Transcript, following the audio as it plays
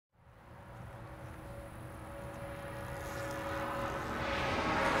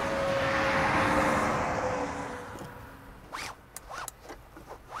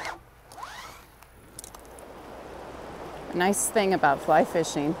The nice thing about fly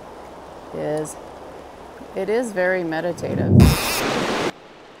fishing is it is very meditative.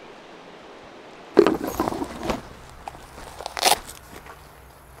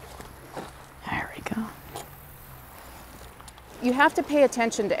 There we go. You have to pay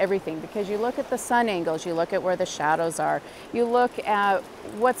attention to everything because you look at the sun angles, you look at where the shadows are, you look at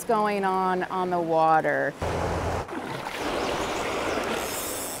what's going on the water.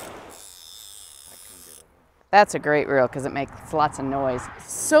 That's a great reel because it makes lots of noise.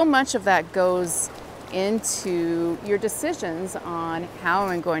 So much of that goes into your decisions on how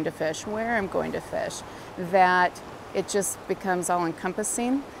I'm going to fish, where I'm going to fish, that it just becomes all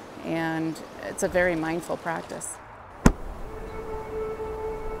encompassing, and it's a very mindful practice.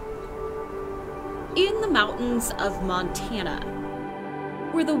 In the mountains of Montana,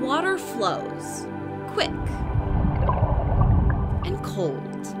 where the water flows quick and cold,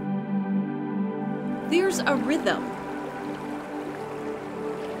 there's a rhythm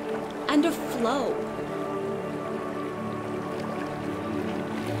and a flow.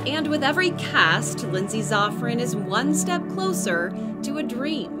 And with every cast, Lindsay Szofran is one step closer to a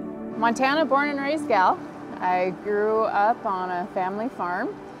dream. Montana born and raised gal. I grew up on a family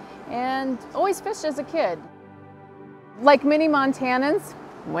farm and always fished as a kid. Like many Montanans,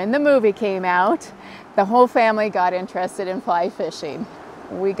 when the movie came out, the whole family got interested in fly fishing.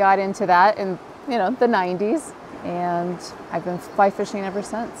 We got into that in the 90s, and I've been fly fishing ever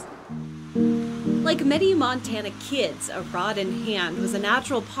since. Like many Montana kids, a rod in hand was a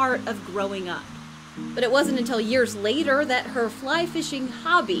natural part of growing up. But it wasn't until years later that her fly fishing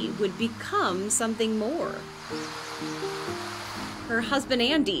hobby would become something more. Her husband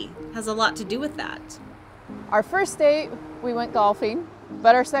Andy has a lot to do with that. Our first date, we went golfing,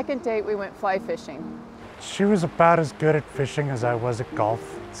 but our second date, we went fly fishing. She was about as good at fishing as I was at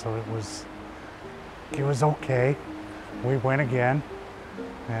golf, so it was okay. We went again,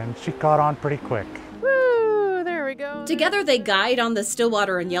 and she caught on pretty quick. Woo, there we go. Together they guide on the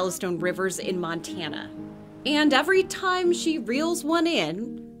Stillwater and Yellowstone rivers in Montana. And every time she reels one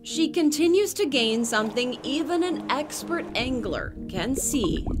in, she continues to gain something even an expert angler can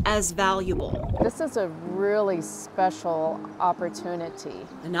see as valuable. This is a really special opportunity.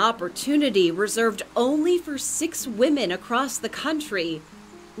 An opportunity reserved only for 6 women across the country.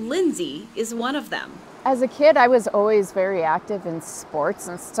 Lindsay is one of them. As a kid, I was always very active in sports,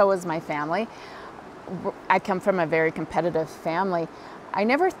 and so was my family. I come from a very competitive family. I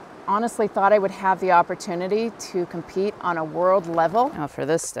never honestly thought I would have the opportunity to compete on a world level. Now for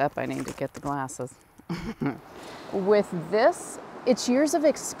this step, I need to get the glasses. With this, it's years of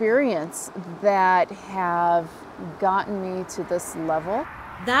experience that have gotten me to this level.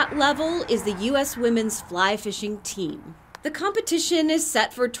 That level is the U.S. women's fly fishing team. The competition is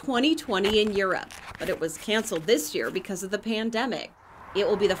set for 2020 in Europe, but it was canceled this year because of the pandemic. It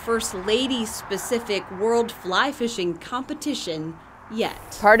will be the first lady-specific world fly fishing competition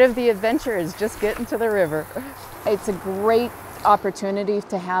yet. Part of the adventure is just getting to the river. It's a great opportunity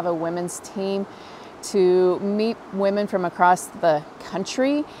to have a women's team, to meet women from across the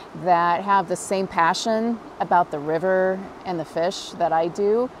country that have the same passion about the river and the fish that I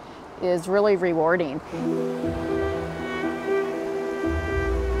do is really rewarding.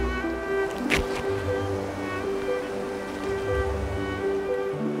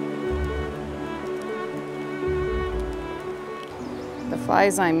 The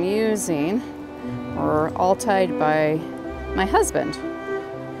flies I'm using are all tied by my husband,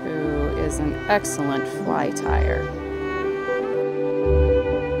 who is an excellent fly tyer.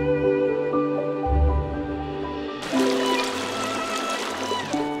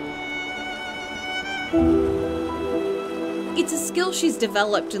 It's a skill she's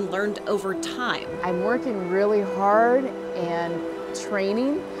developed and learned over time. I'm working really hard and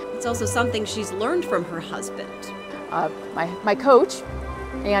training. It's also something she's learned from her husband. My coach,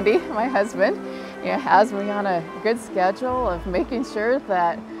 Andy, my husband, has me on a good schedule of making sure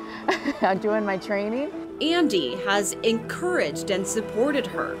that I'm doing my training. Andy has encouraged and supported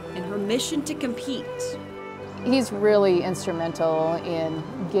her in her mission to compete. He's really instrumental in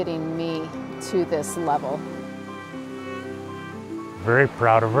getting me to this level. Very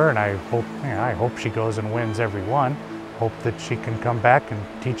proud of her, and I hope she goes and wins every one. Hope that she can come back and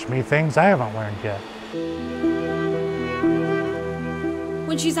teach me things I haven't learned yet.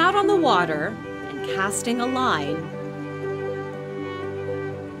 When she's out on the water and casting a line,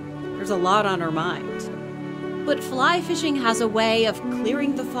 there's a lot on her mind. But fly fishing has a way of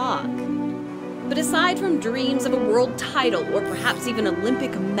clearing the fog. But aside from dreams of a world title or perhaps even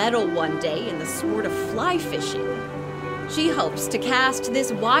Olympic medal one day in the sport of fly fishing, She hopes to cast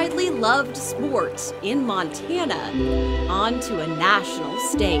this widely loved sport in Montana onto a national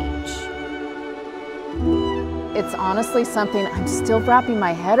stage. It's honestly something I'm still wrapping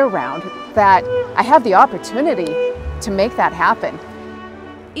my head around, that I have the opportunity to make that happen.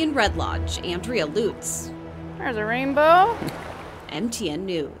 In Red Lodge, Andrea Lutz, There's a rainbow. MTN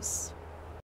News.